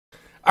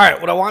All right,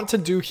 what I want to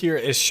do here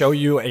is show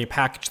you a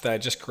package that I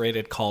just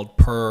created called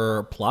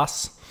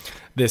purrrplus.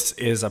 This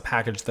is a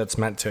package that's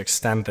meant to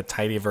extend the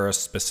Tidyverse,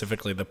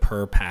 specifically the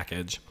purrr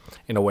package,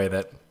 in a way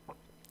that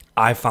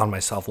I found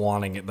myself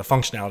wanting it, the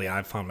functionality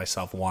I've found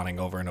myself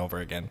wanting over and over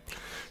again.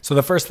 So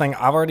the first thing,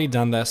 I've already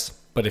done this,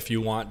 but if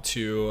you want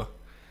to,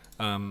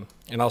 and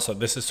also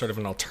this is sort of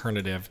an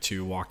alternative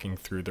to walking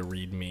through the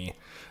README,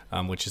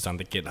 which is on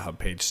the GitHub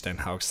page,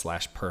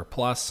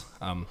 stenhouse/purrrplus.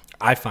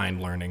 I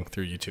find learning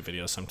through YouTube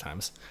videos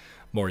sometimes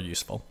more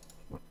useful.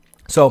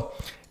 So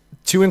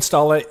to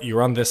install it, you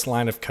run this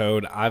line of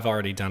code. I've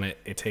already done it.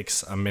 It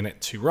takes a minute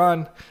to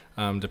run,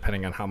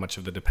 depending on how much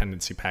of the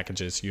dependency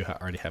packages you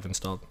already have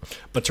installed.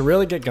 But to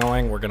really get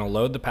going, we're going to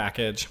load the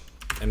package,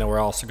 and then we're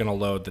also going to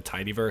load the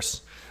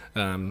Tidyverse.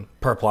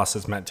 Purrrplus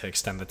is meant to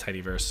extend the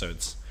Tidyverse, so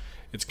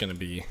it's going to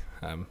be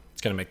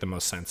it's going to make the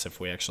most sense if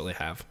we actually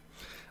have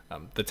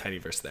the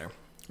Tidyverse there.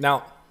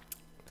 Now,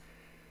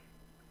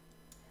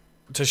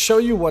 to show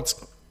you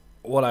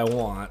what I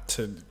want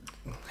to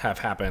have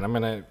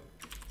happen,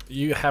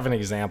 you have an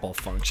example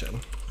function,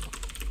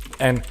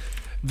 and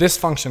this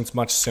function's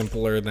much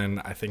simpler than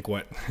I think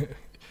what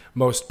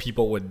most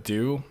people would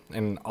do,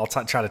 and I'll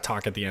try to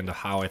talk at the end of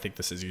how I think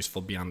this is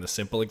useful beyond the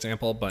simple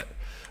example, but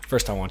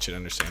first I want you to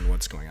understand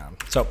what's going on.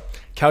 So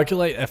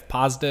calculate if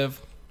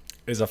positive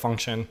is a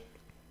function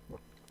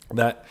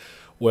that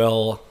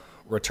will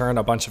return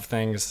a bunch of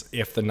things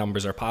if the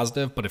numbers are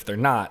positive, but if they're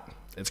not,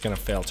 it's going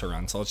to fail to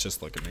run. So let's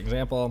just look at an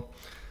example.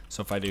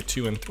 So if I do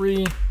 2 and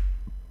 3,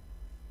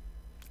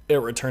 it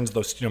returns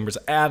those two numbers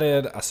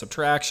added, a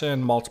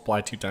subtraction,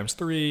 multiply 2 times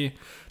 3,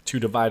 2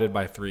 divided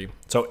by 3.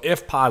 So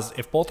if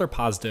both are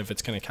positive,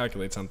 it's going to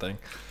calculate something.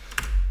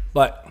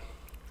 But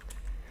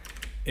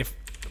if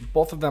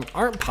both of them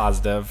aren't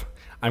positive,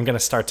 I'm going to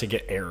start to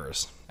get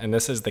errors. And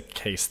this is the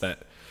case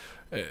that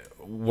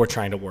we're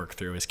trying to work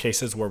through, is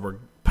cases where we're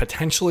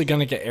potentially going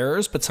to get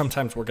errors, but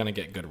sometimes we're going to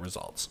get good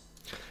results.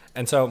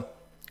 And so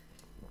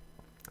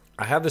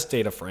I have this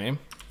data frame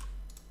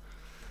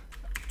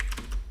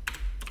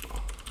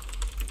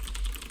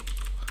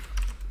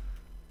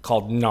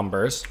called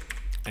numbers,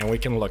 and we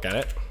can look at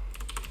it.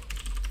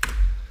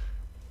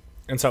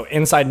 And so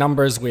inside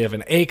numbers, we have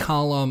an A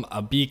column,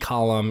 a B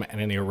column, and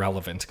an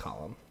irrelevant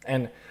column.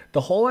 And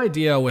the whole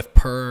idea with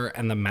purrr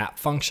and the map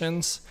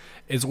functions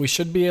is we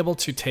should be able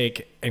to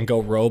take and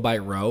go row by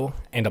row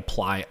and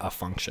apply a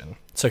function.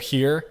 So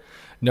here,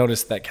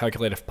 notice that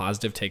calculate if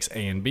positive takes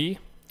A and B.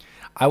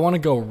 I want to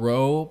go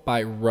row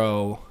by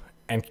row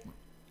and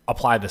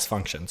apply this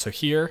function. So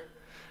here,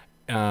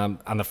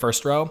 on the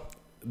first row,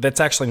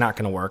 that's actually not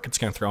going to work. It's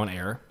going to throw an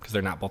error because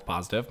they're not both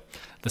positive.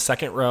 The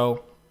second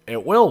row,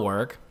 it will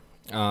work,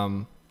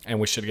 and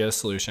we should get a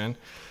solution.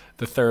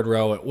 The third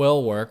row, it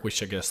will work. We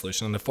should get a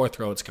solution. And the fourth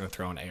row, it's going to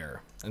throw an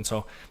error. And so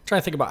I'm trying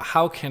to think about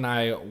how can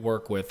I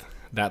work with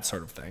that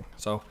sort of thing.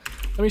 So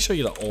let me show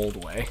you the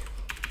old way,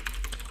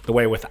 the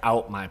way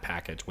without my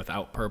package,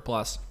 without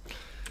purrrplus.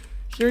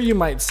 Here you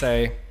might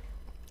say,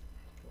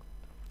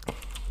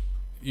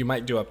 you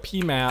might do a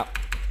pmap.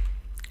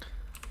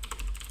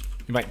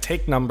 You might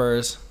take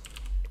numbers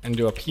and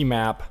do a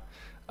pmap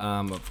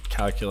of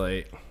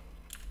calculate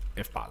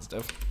if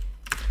positive.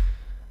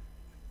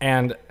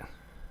 And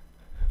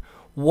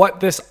what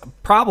this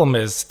problem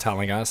is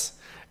telling us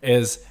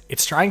is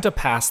it's trying to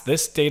pass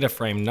this data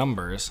frame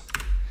numbers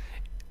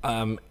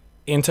and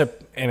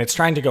it's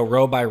trying to go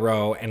row by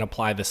row and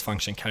apply this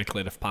function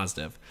calculate if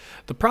positive.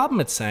 The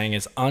problem it's saying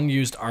is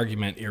unused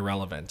argument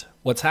irrelevant.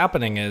 What's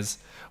happening is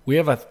we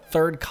have a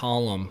third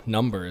column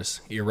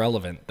numbers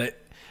irrelevant that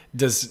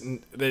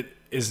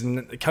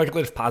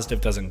calculate if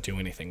positive doesn't do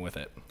anything with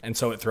it, and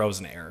so it throws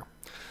an error.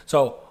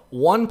 So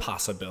one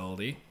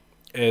possibility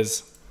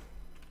is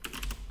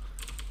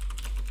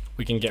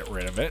we can get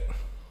rid of it.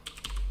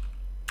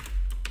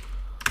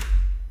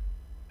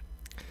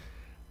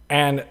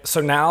 And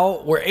so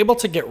now we're able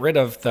to get rid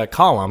of the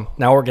column.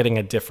 Now we're getting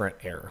a different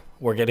error.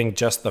 We're getting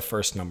just the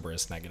first number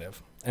is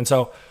negative. And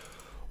so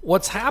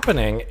what's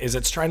happening is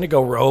it's trying to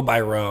go row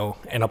by row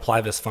and apply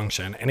this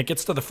function, and it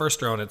gets to the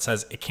first row and it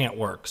says it can't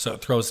work, so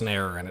it throws an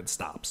error and it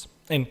stops.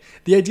 And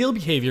the ideal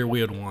behavior we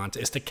would want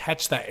is to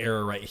catch that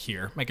error right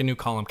here, make a new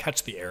column,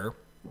 catch the error,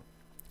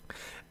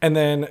 and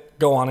then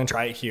go on and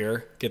try it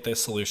here, get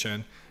this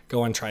solution,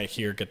 go and try it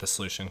here, get the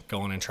solution,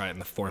 go on and try it in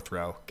the fourth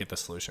row, get the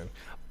solution.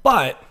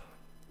 But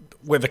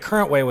with the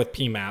current way with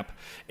pmap,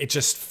 it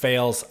just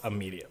fails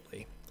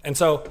immediately. And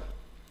so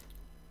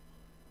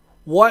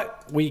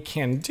what we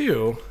can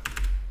do,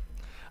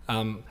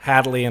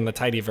 Hadley and the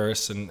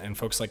Tidyverse and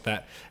folks like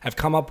that have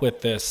come up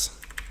with this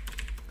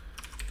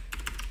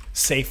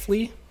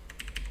safely,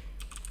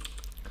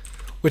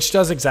 which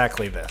does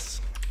exactly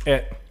this.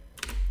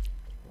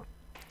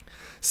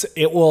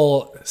 It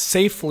will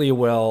safely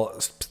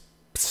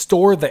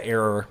store the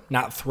error,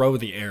 not throw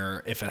the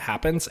error if it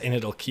happens, and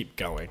it'll keep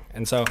going.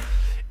 And so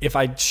if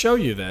I show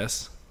you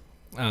this,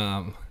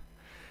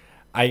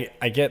 I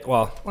get,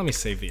 well, let me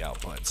save the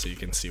output so you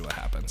can see what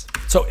happens.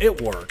 So it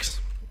works.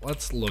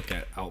 Let's look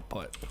at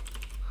output.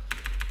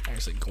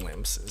 Actually,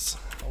 glimpse is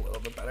a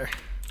little bit better.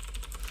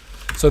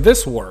 So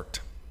this worked.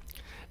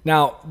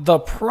 Now, the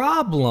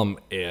problem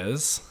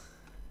is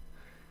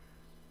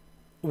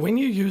when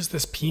you use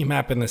this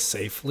pmap in this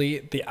safely,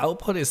 the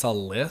output is a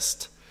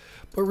list.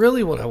 But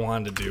really what I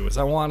wanted to do is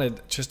I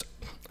wanted just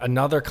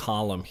another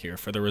column here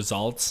for the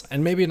results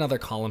and maybe another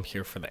column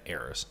here for the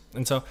errors.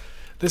 And so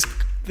this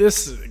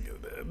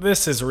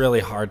is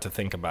really hard to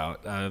think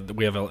about.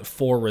 We have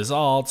 4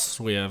 results.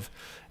 We have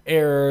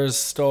errors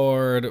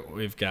stored.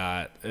 We've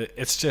got,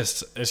 it's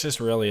just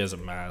really is a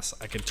mess.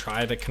 I could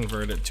try to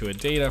convert it to a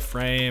data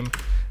frame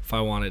if I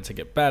wanted to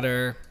get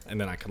better.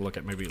 And then I could look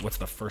at maybe what's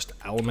the first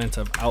element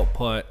of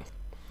output.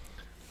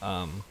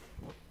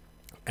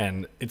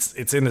 And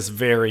it's in this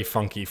very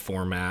funky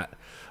format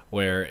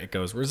where it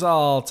goes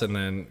results and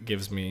then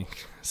gives me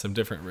some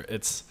different,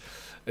 it's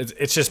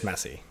just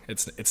messy.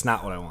 It's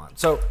not what I want.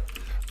 So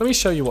let me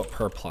show you what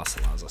purrrplus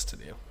allows us to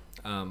do.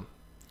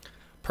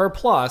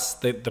 Purrrplus,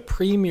 the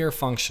premier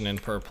function in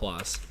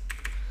purrrplus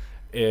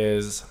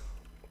is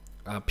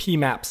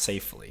pmap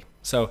safely.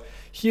 So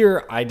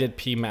here I did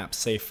pmap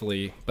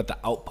safely, but the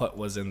output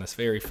was in this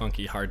very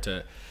funky, hard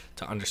to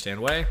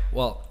understand way.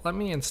 Well, let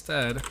me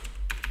instead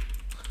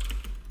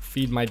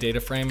feed my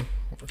data frame.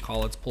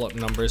 Let's pull up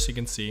numbers so you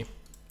can see.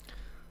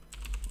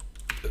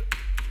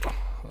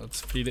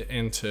 Let's feed it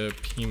into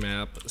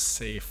pmap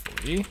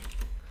safely.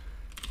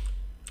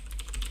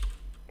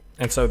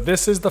 And so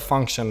this is the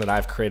function that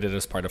I've created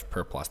as part of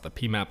purrrplus, the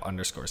pmap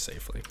underscore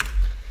safely.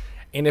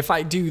 And if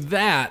I do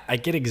that, I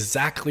get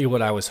exactly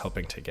what I was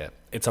hoping to get.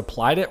 It's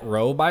applied it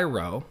row by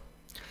row,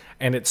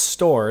 and it's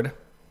stored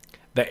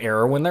the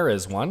error when there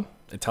is one.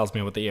 It tells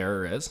me what the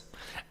error is.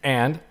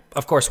 And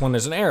of course, when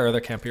there's an error,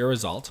 there can't be a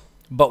result.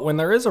 But when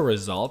there is a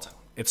result,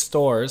 it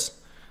stores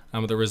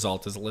the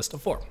result as a list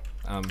of 4.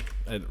 And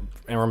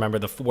remember,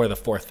 the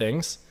 4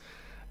 things.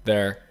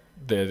 They're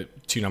the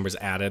 2 numbers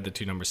added, the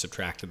 2 numbers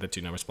subtracted, the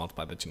 2 numbers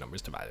multiplied, the 2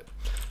 numbers divided.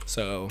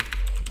 So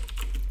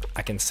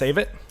I can save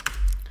it.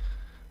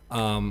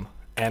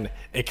 And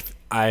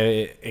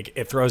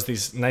it throws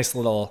these nice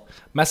little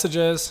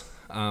messages.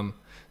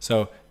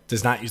 So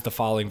does not use the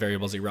following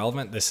variables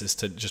irrelevant. This is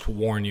to just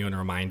warn you and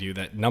remind you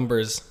that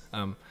numbers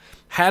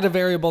had a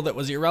variable that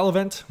was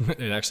irrelevant.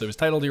 It actually was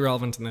titled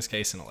irrelevant in this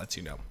case, and it lets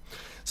you know.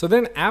 So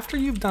then after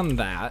you've done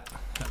that,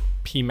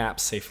 pmap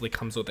safely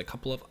comes with a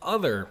couple of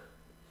other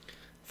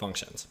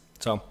functions.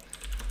 So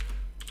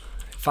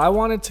if I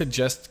wanted to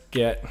just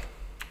get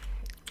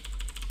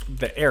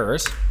the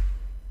errors,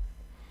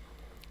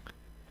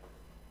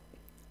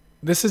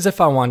 this is if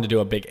I wanted to do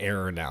a big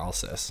error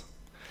analysis.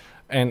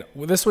 And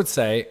this would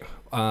say,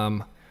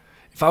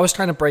 if I was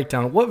trying to break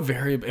down what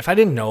variable, if I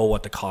didn't know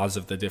what the cause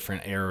of the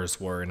different errors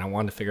were and I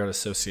wanted to figure out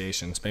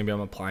associations, maybe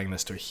I'm applying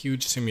this to a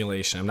huge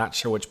simulation. I'm not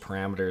sure which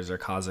parameters are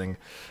causing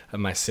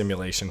my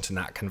simulation to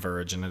not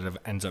converge, and it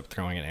ends up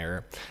throwing an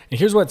error. And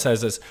here's what it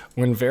says is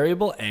when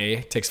variable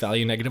A takes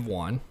value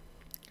 -1,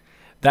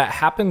 that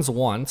happens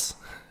once,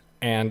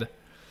 and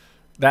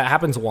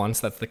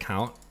that's the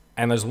count,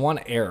 and there's one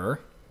error.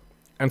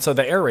 And so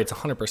the error rate's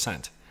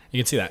 100%.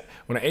 You can see that.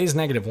 When A is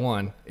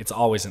 -1, it's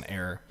always an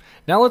error.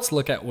 Now let's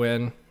look at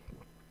when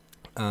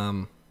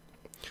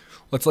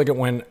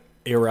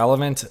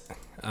irrelevant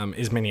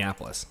is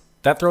Minneapolis.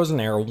 That throws an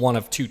error 1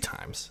 of 2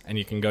 times. And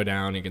you can go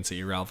down, you can see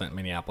irrelevant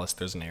Minneapolis,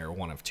 there's an error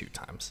 1 of 2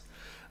 times,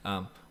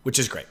 which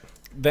is great.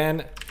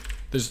 Then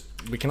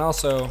we can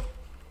also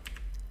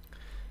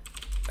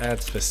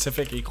add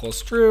specific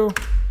equals true.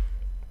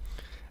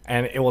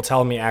 And it will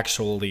tell me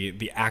actually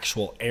the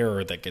actual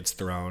error that gets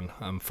thrown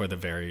for the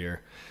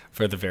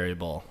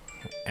variable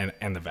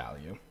and the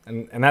value.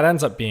 And that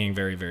ends up being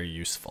very, very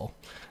useful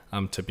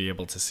to be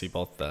able to see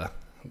both the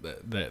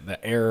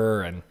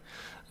error and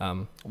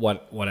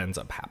what ends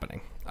up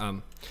happening.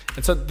 And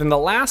so then the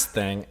last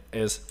thing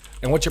is,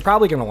 and what you're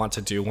probably going to want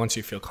to do once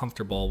you feel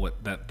comfortable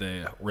with that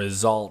the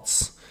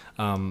results,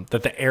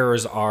 that the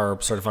errors are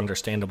sort of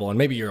understandable, and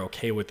maybe you're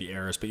okay with the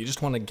errors, but you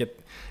just want to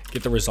get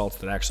the results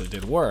that actually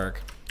did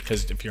work.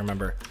 Because if you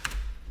remember,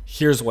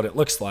 here's what it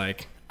looks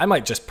like. I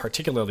might just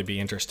particularly be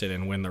interested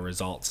in when the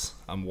results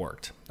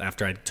worked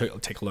after I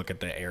take a look at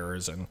the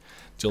errors and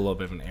do a little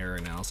bit of an error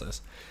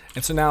analysis.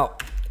 And so now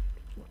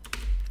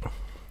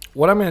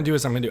what I'm going to do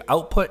is I'm going to do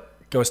output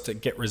goes to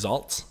get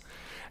results.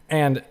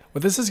 And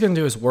what this is going to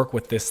do is work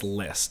with this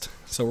list.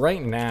 So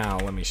right now,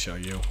 let me show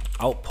you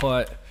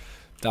output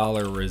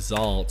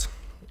 $result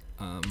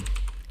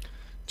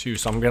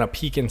so I'm going to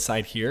peek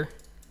inside here,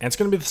 and it's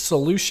going to be the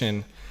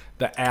solution,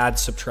 the add,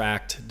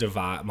 subtract,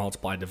 divide,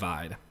 multiply,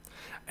 divide.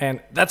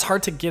 And that's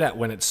hard to get at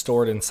when it's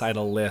stored inside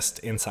a list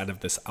inside of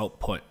this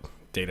output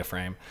data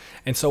frame.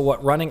 And so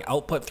what running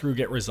output through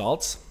get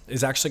results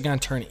is actually going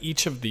to turn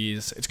each of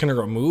these, it's going to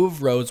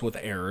remove rows with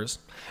errors,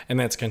 and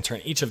then it's going to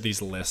turn each of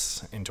these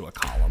lists into a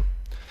column,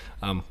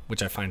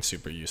 which I find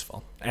super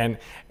useful. And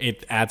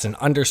it adds an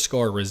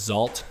underscore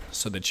result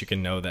so that you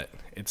can know that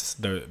it's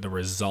the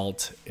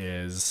result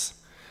is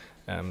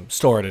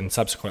stored, and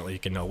subsequently you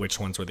can know which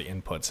ones were the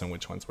inputs and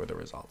which ones were the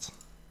results.